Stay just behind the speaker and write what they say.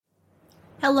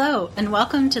Hello, and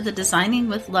welcome to the Designing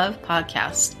with Love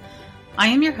podcast. I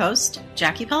am your host,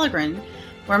 Jackie Pellegrin,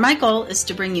 where my goal is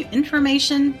to bring you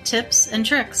information, tips, and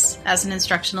tricks as an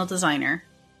instructional designer.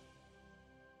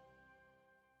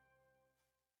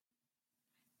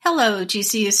 Hello,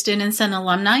 GCU students and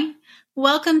alumni.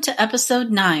 Welcome to episode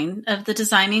 9 of the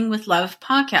Designing with Love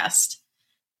podcast.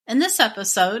 In this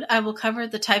episode, I will cover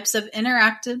the types of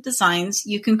interactive designs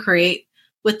you can create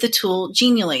with the tool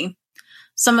Genially,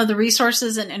 some of the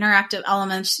resources and interactive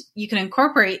elements you can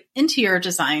incorporate into your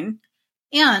design,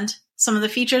 and some of the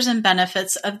features and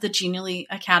benefits of the Genially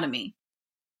Academy.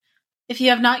 If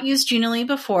you have not used Genially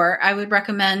before, I would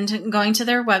recommend going to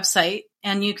their website,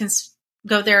 and you can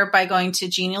go there by going to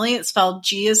Genially. It's spelled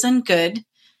G as in good,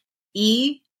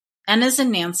 E, N as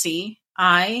in Nancy,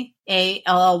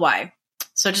 I-A-L-L-Y.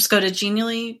 So just go to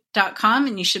genially.com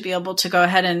and you should be able to go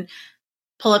ahead and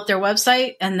pull up their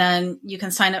website, and then you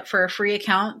can sign up for a free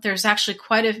account. There's actually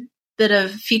quite a bit of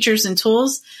features and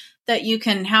tools that you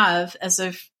can have as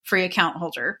a free account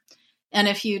holder. And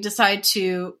if you decide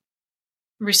to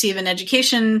receive an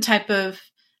education type of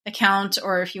account,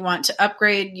 or if you want to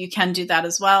upgrade, you can do that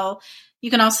as well.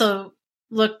 You can also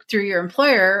look through your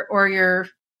employer or your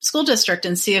school district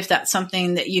and see if that's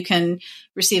something that you can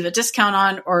receive a discount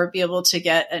on or be able to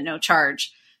get at no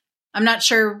charge. I'm not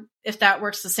sure if that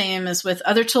works the same as with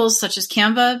other tools such as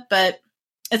Canva, but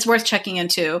it's worth checking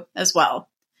into as well.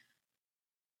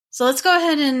 So let's go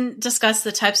ahead and discuss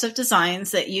the types of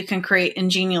designs that you can create in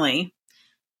Genially.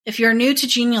 If you're new to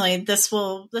Genially, this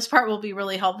part will be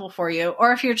really helpful for you.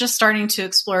 Or if you're just starting to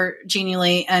explore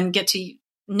Genially and get to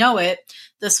know it,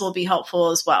 this will be helpful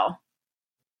as well.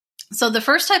 So the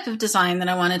first type of design that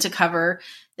I wanted to cover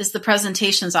is the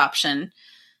presentations option.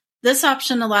 This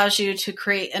option allows you to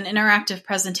create an interactive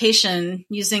presentation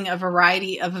using a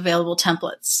variety of available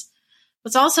templates.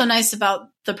 What's also nice about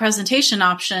the presentation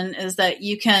option is that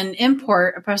you can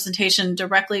import a presentation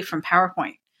directly from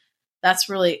PowerPoint. That's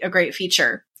really a great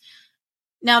feature.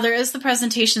 Now, there is the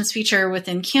presentations feature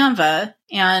within Canva,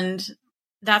 and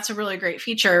that's a really great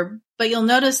feature, but you'll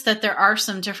notice that there are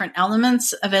some different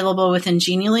elements available within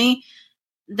Genially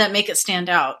that make it stand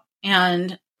out.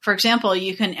 And for example,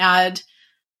 you can add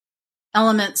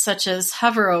elements such as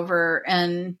hover over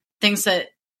and things that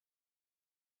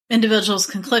individuals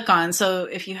can click on. So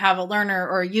if you have a learner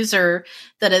or a user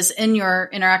that is in your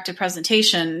interactive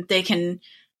presentation, they can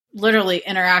literally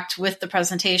interact with the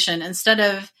presentation. Instead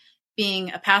of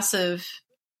being a passive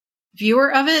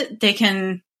viewer of it, they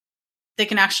can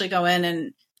actually go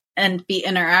in and be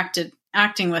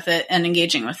acting with it and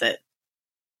engaging with it.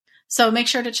 So make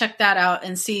sure to check that out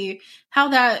and see how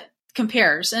that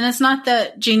compares. And it's not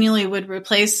that Genially would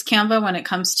replace Canva when it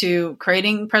comes to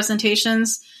creating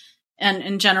presentations. And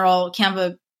in general,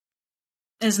 Canva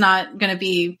is not going to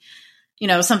be,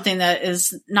 something that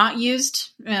is not used.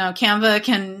 Canva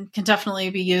can definitely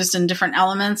be used in different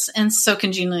elements, and so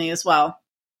can Genially as well.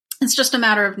 It's just a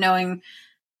matter of knowing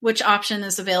which option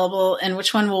is available and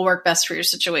which one will work best for your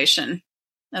situation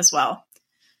as well.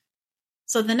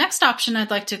 So the next option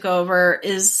I'd like to go over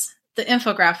is the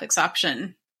infographics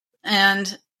option.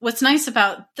 And what's nice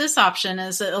about this option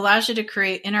is it allows you to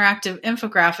create interactive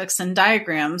infographics and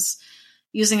diagrams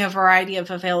using a variety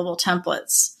of available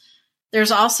templates.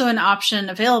 There's also an option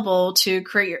available to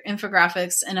create your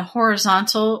infographics in a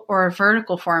horizontal or a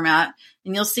vertical format.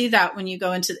 And you'll see that when you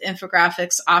go into the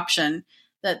infographics option,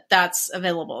 that's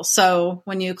available. So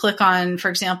when you click on, for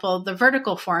example, the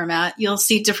vertical format, you'll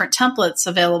see different templates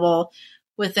available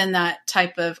within that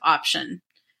type of option.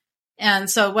 And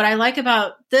so what I like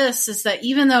about this is that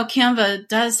even though Canva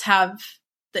does have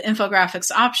the infographics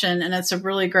option, and it's a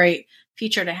really great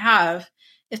feature to have,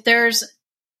 if there's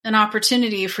an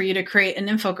opportunity for you to create an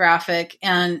infographic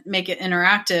and make it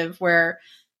interactive where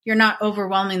you're not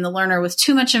overwhelming the learner with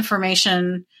too much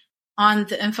information on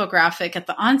the infographic at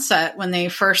the onset when they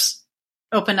first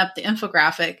open up the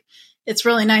infographic, it's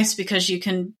really nice because you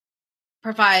can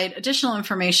provide additional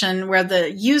information where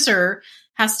the user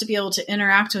has to be able to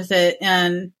interact with it.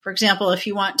 And for example, if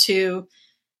you want to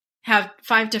have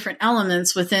 5 different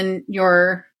elements within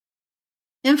your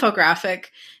infographic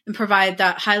and provide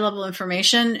that high level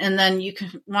information, and then you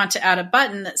can want to add a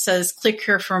button that says click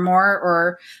here for more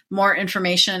or more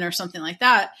information or something like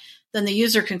that, then the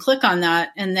user can click on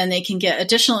that and then they can get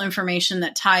additional information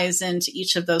that ties into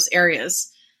each of those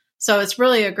areas. So it's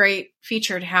really a great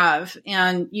feature to have.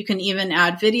 And you can even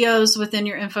add videos within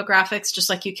your infographics, just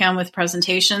like you can with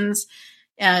presentations.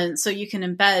 And so you can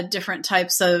embed different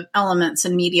types of elements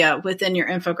and media within your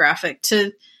infographic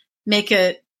to make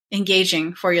it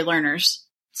engaging for your learners.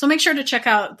 So make sure to check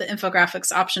out the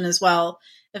infographics option as well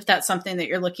if that's something that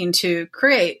you're looking to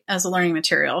create as a learning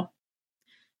material.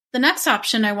 The next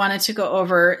option I wanted to go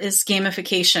over is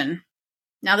gamification.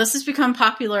 Now, this has become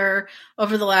popular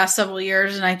over the last several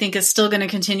years, and I think is still going to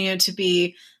continue to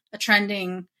be a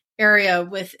trending area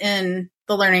within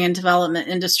the learning and development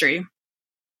industry.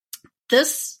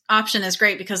 This option is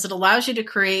great because it allows you to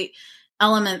create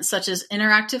elements such as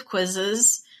interactive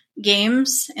quizzes,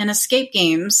 games, and escape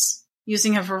games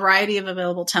using a variety of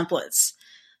available templates.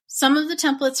 Some of the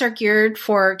templates are geared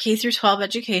for K through 12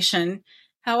 education.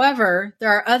 However, there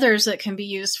are others that can be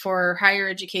used for higher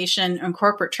education and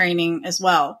corporate training as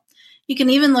well. You can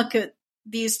even look at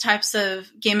these types of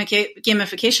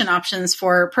gamification options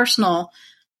for personal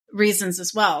reasons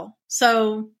as well.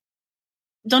 So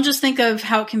don't just think of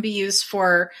how it can be used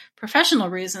for professional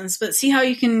reasons, but see how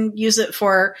you can use it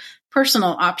for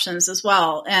personal options as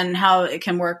well and how it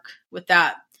can work with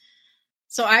that.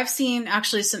 So I've seen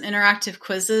actually some interactive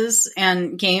quizzes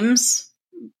and games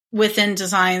within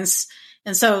designs.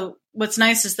 And so what's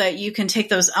nice is that you can take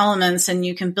those elements and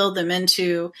you can build them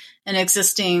into an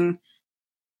existing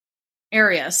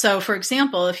area. So for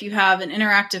example, if you have an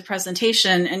interactive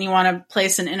presentation and you want to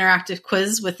place an interactive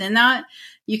quiz within that,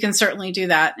 you can certainly do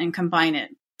that and combine it.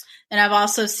 And I've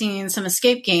also seen some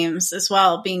escape games as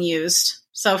well being used.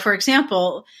 So for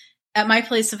example, at my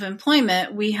place of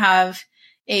employment, we have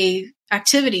a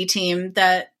activity team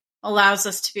that allows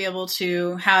us to be able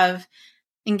to have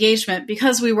engagement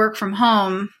because we work from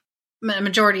home a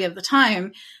majority of the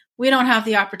time. We don't have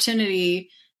the opportunity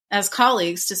as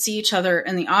colleagues to see each other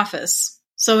in the office.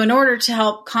 So in order to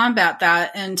help combat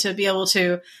that and to be able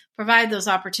to provide those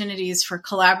opportunities for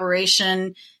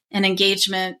collaboration and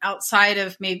engagement outside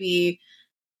of maybe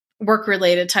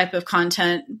work-related type of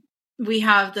content, we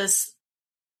have this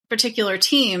particular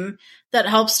team that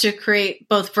helps to create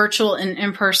both virtual and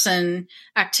in-person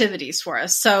activities for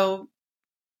us. So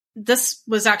this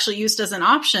was actually used as an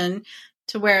option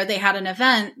to where they had an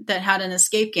event that had an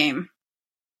escape game.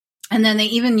 And then they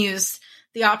even used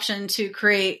the option to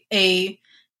create a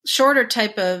shorter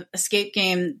type of escape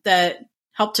game that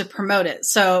helped to promote it.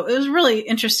 So it was really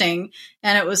interesting.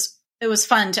 And it was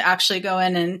fun to actually go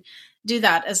in and do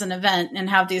that as an event and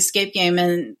have the escape game.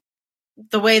 And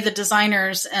the way the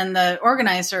designers and the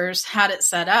organizers had it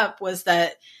set up was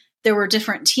that there were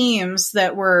different teams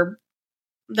that were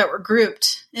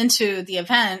grouped into the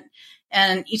event,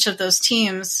 and each of those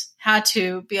teams had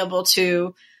to be able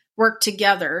to work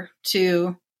together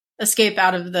to escape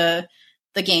out of the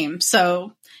game.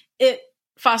 So it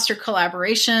fostered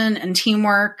collaboration and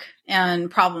teamwork and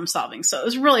problem solving. So it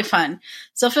was really fun.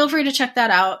 So feel free to check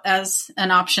that out as an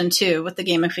option too with the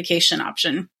gamification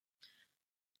option.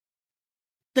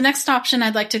 The next option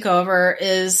I'd like to go over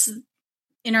is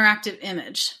interactive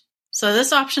image. So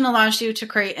this option allows you to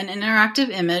create an interactive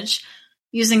image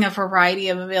using a variety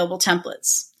of available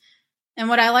templates. And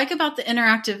what I like about the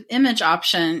interactive image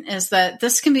option is that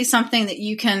this can be something that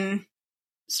you can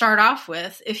start off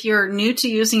with if you're new to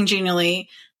using Genially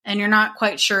and you're not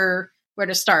quite sure where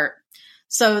to start.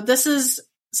 So this is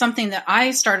something that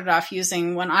I started off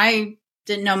using when I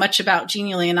didn't know much about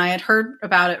Genially, and I had heard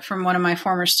about it from one of my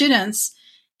former students.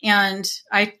 And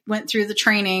I went through the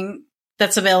training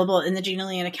that's available in the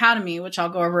Genially Academy, which I'll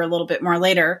go over a little bit more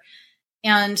later.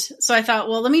 And so I thought,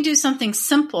 well, let me do something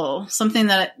simple, something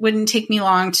that wouldn't take me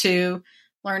long to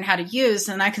learn how to use.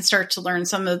 And I can start to learn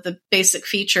some of the basic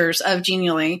features of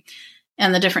Genially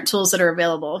and the different tools that are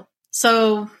available.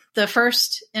 So the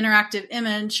first interactive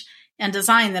image and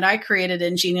design that I created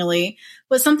in Genially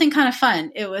was something kind of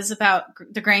fun. It was about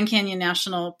the Grand Canyon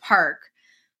National Park.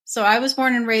 So I was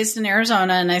born and raised in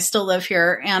Arizona, and I still live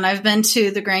here. And I've been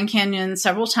to the Grand Canyon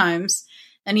several times.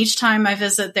 And each time I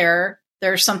visit there,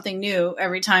 there's something new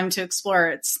every time to explore.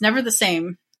 It's never the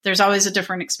same. There's always a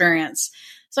different experience.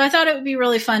 So I thought it would be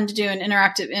really fun to do an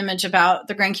interactive image about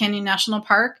the Grand Canyon National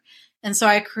Park. And so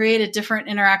I created different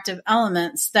interactive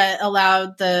elements that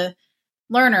allowed the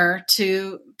learner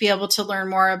to be able to learn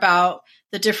more about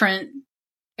the different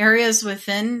areas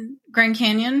within Grand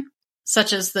Canyon,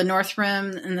 such as the North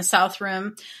Rim and the South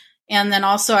Rim. And then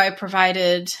also I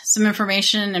provided some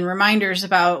information and reminders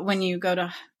about when you go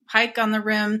to hike on the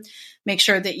rim, make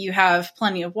sure that you have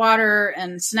plenty of water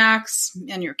and snacks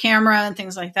and your camera and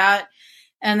things like that.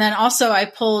 And then also I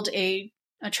pulled a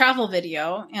travel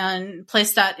video and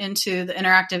placed that into the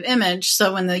interactive image.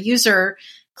 So when the user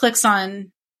clicks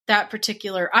on that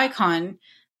particular icon,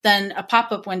 then a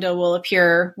pop-up window will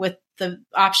appear with the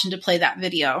option to play that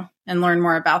video and learn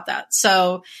more about that.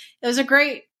 So it was a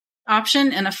great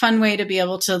option and a fun way to be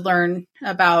able to learn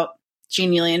about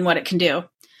Genially and what it can do.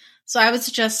 So I would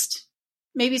suggest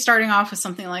maybe starting off with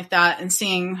something like that and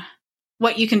seeing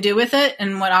what you can do with it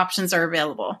and what options are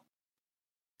available.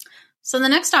 So the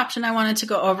next option I wanted to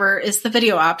go over is the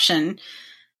video option.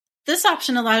 This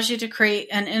option allows you to create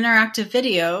an interactive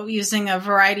video using a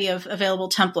variety of available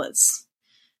templates.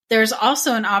 There's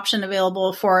also an option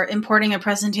available for importing a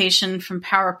presentation from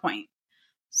PowerPoint.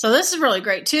 So this is really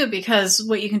great too, because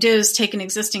what you can do is take an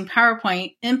existing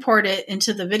PowerPoint, import it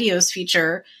into the videos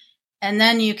feature, and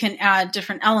then you can add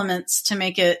different elements to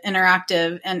make it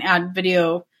interactive and add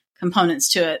video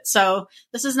components to it. So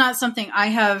this is not something I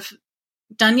have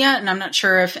done yet, and I'm not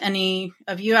sure if any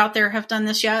of you out there have done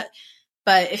this yet.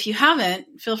 But if you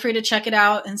haven't, feel free to check it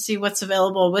out and see what's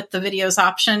available with the videos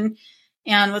option.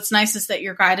 And what's nice is that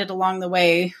you're guided along the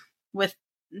way with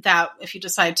that if you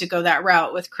decide to go that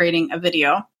route with creating a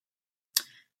video.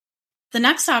 The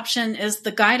next option is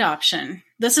the guide option.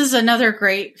 This is another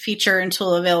great feature and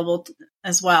tool available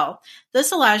as well.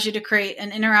 This allows you to create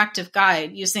an interactive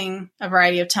guide using a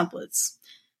variety of templates.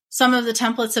 Some of the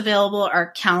templates available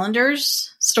are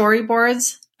calendars,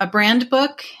 storyboards, a brand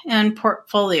book, and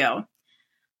portfolio.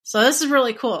 So this is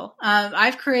really cool.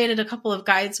 I've created a couple of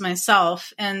guides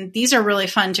myself, and these are really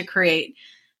fun to create.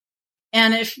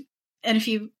 And if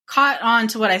you caught on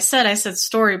to what I said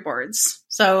storyboards.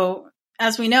 So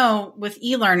as we know, with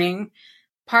e-learning,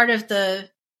 part of the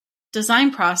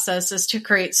design process is to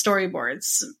create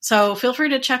storyboards. So feel free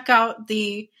to check out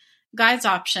the guides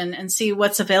option and see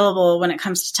what's available when it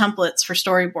comes to templates for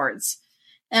storyboards.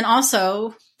 And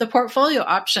also the portfolio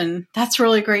option, that's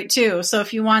really great too. So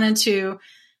if you wanted to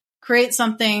create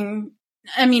something,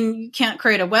 you can't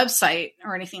create a website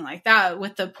or anything like that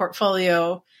with the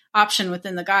portfolio option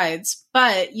within the guides,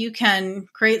 but you can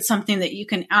create something that you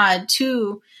can add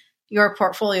to your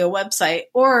portfolio website,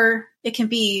 or it can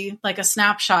be like a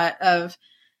snapshot of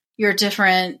your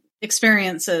different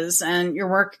experiences and your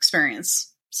work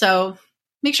experience. So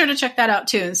make sure to check that out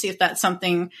too and see if that's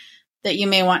something that you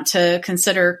may want to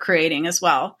consider creating as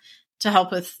well to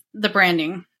help with the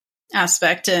branding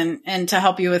aspect and to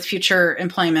help you with future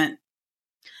employment.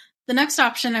 The next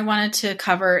option I wanted to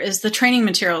cover is the training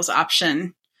materials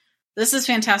option. This is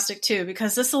fantastic too,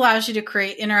 because this allows you to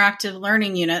create interactive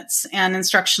learning units and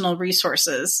instructional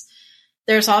resources.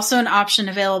 There's also an option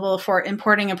available for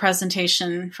importing a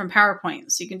presentation from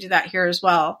PowerPoint, so you can do that here as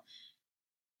well.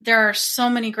 There are so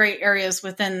many great areas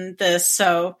within this.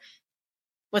 So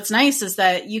what's nice is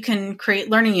that you can create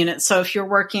learning units. So if you're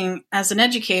working as an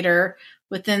educator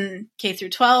within K through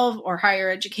 12 or higher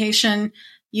education,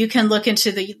 you can look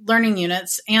into the learning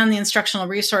units and the instructional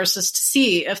resources to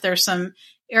see if there's some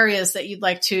areas that you'd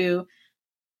like to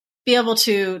be able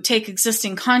to take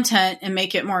existing content and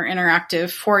make it more interactive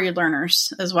for your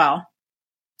learners as well.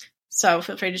 So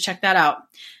feel free to check that out.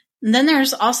 And then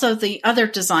there's also the other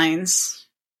designs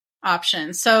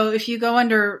option. So if you go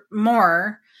under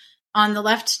more on the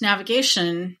left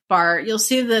navigation bar, you'll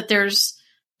see that there's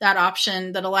that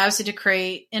option that allows you to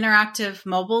create interactive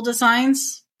mobile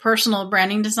designs, personal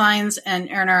branding designs, and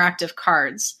interactive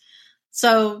cards.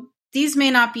 So these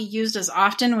may not be used as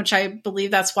often, which I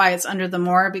believe that's why it's under the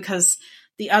more, because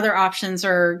the other options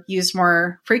are used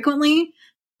more frequently.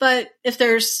 But if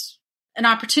there's an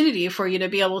opportunity for you to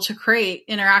be able to create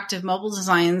interactive mobile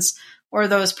designs or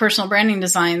those personal branding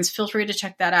designs, feel free to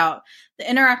check that out. The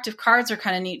interactive cards are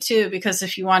kind of neat too, because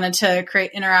if you wanted to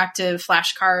create interactive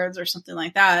flashcards or something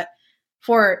like that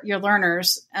for your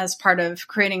learners as part of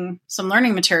creating some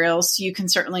learning materials, you can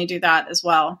certainly do that as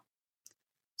well.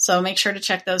 So make sure to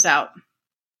check those out.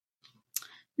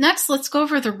 Next, let's go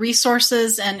over the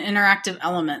resources and interactive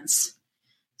elements.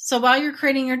 So while you're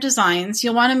creating your designs,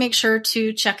 you'll want to make sure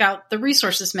to check out the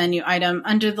resources menu item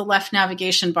under the left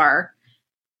navigation bar.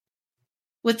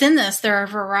 Within this, there are a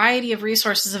variety of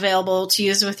resources available to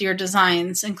use with your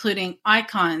designs, including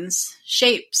icons,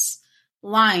 shapes,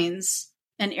 lines,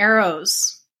 and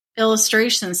arrows,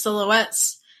 illustrations,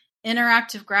 silhouettes,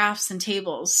 interactive graphs, and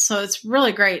tables. So it's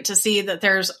really great to see that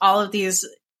there's all of these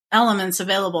elements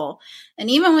available. And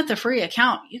even with a free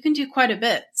account, you can do quite a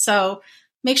bit. So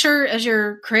make sure as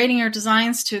you're creating your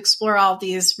designs to explore all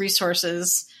these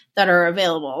resources that are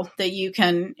available that you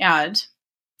can add.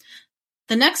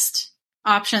 The next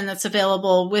option that's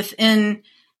available within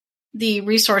the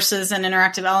resources and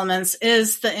interactive elements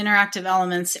is the interactive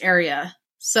elements area.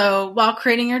 So while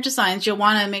creating your designs, you'll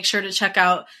want to make sure to check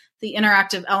out the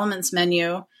interactive elements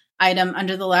menu item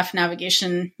under the left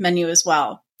navigation menu as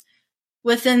well.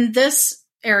 Within this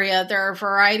area, there are a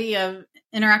variety of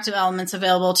interactive elements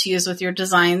available to use with your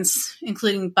designs,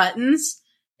 including buttons,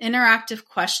 interactive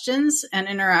questions, and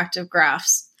interactive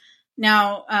graphs.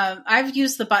 Now, I've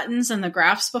used the buttons and the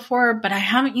graphs before, but I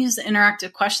haven't used the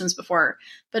interactive questions before.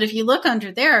 But if you look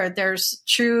under there, there's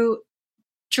true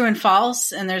true and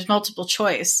false, and there's multiple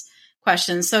choice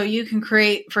questions. So you can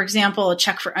create, for example, a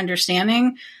check for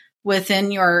understanding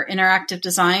within your interactive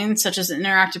design, such as an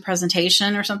interactive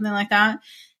presentation or something like that.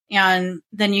 And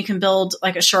then you can build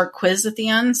like a short quiz at the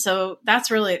end. So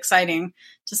that's really exciting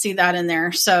to see that in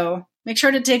there. So make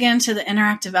sure to dig into the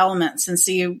interactive elements and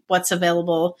see what's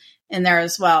available in there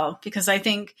as well. Because I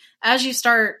think as you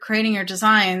start creating your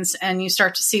designs and you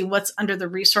start to see what's under the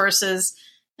resources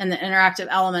and the interactive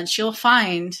elements, you'll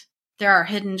find there are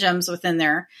hidden gems within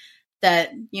there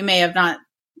that you may have not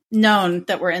known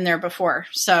that were in there before.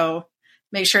 So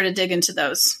make sure to dig into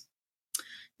those.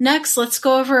 Next, let's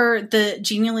go over the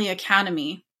Genially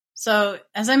Academy. So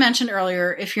as I mentioned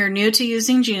earlier, if you're new to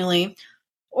using Genially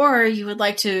or you would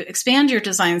like to expand your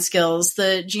design skills,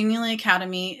 the Genially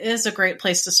Academy is a great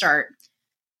place to start.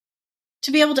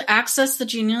 To be able to access the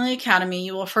Genially Academy,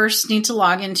 you will first need to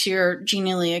log into your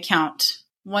Genially account.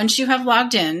 Once you have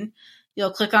logged in,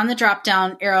 you'll click on the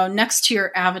drop-down arrow next to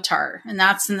your avatar, and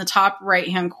that's in the top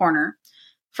right-hand corner.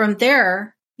 From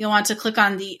there, you'll want to click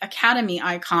on the Academy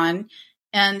icon,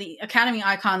 and the Academy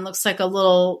icon looks like a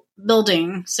little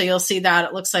building, so you'll see that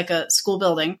it looks like a school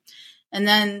building. And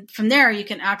then from there, you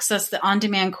can access the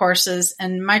on-demand courses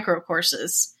and micro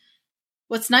courses.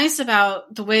 What's nice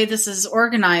about the way this is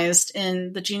organized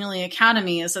in the Genially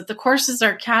Academy is that the courses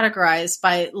are categorized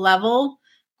by level,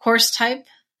 course type,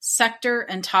 sector,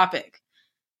 and topic.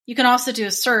 You can also do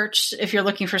a search if you're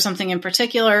looking for something in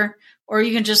particular, or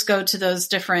you can just go to those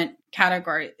different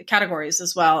categories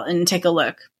as well and take a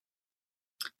look.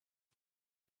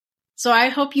 So I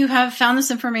hope you have found this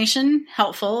information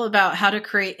helpful about how to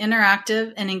create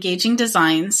interactive and engaging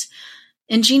designs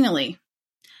in Genially.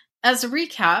 As a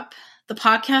recap, the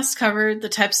podcast covered the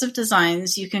types of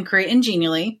designs you can create in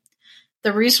Genially,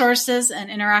 the resources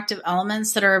and interactive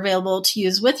elements that are available to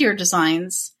use with your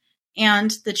designs,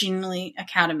 and the Genially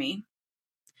Academy.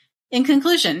 In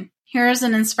conclusion, here is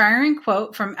an inspiring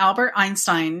quote from Albert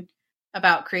Einstein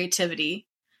about creativity.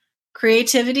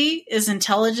 Creativity is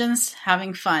intelligence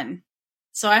having fun.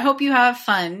 So I hope you have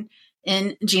fun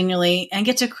in Genially and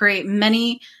get to create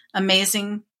many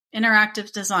amazing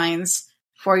interactive designs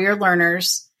for your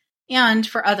learners and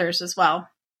for others as well.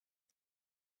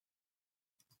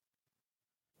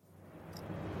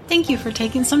 Thank you for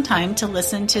taking some time to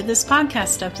listen to this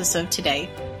podcast episode today.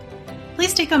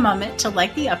 Please take a moment to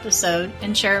like the episode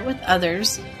and share it with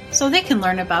others so they can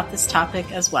learn about this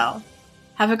topic as well.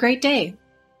 Have a great day.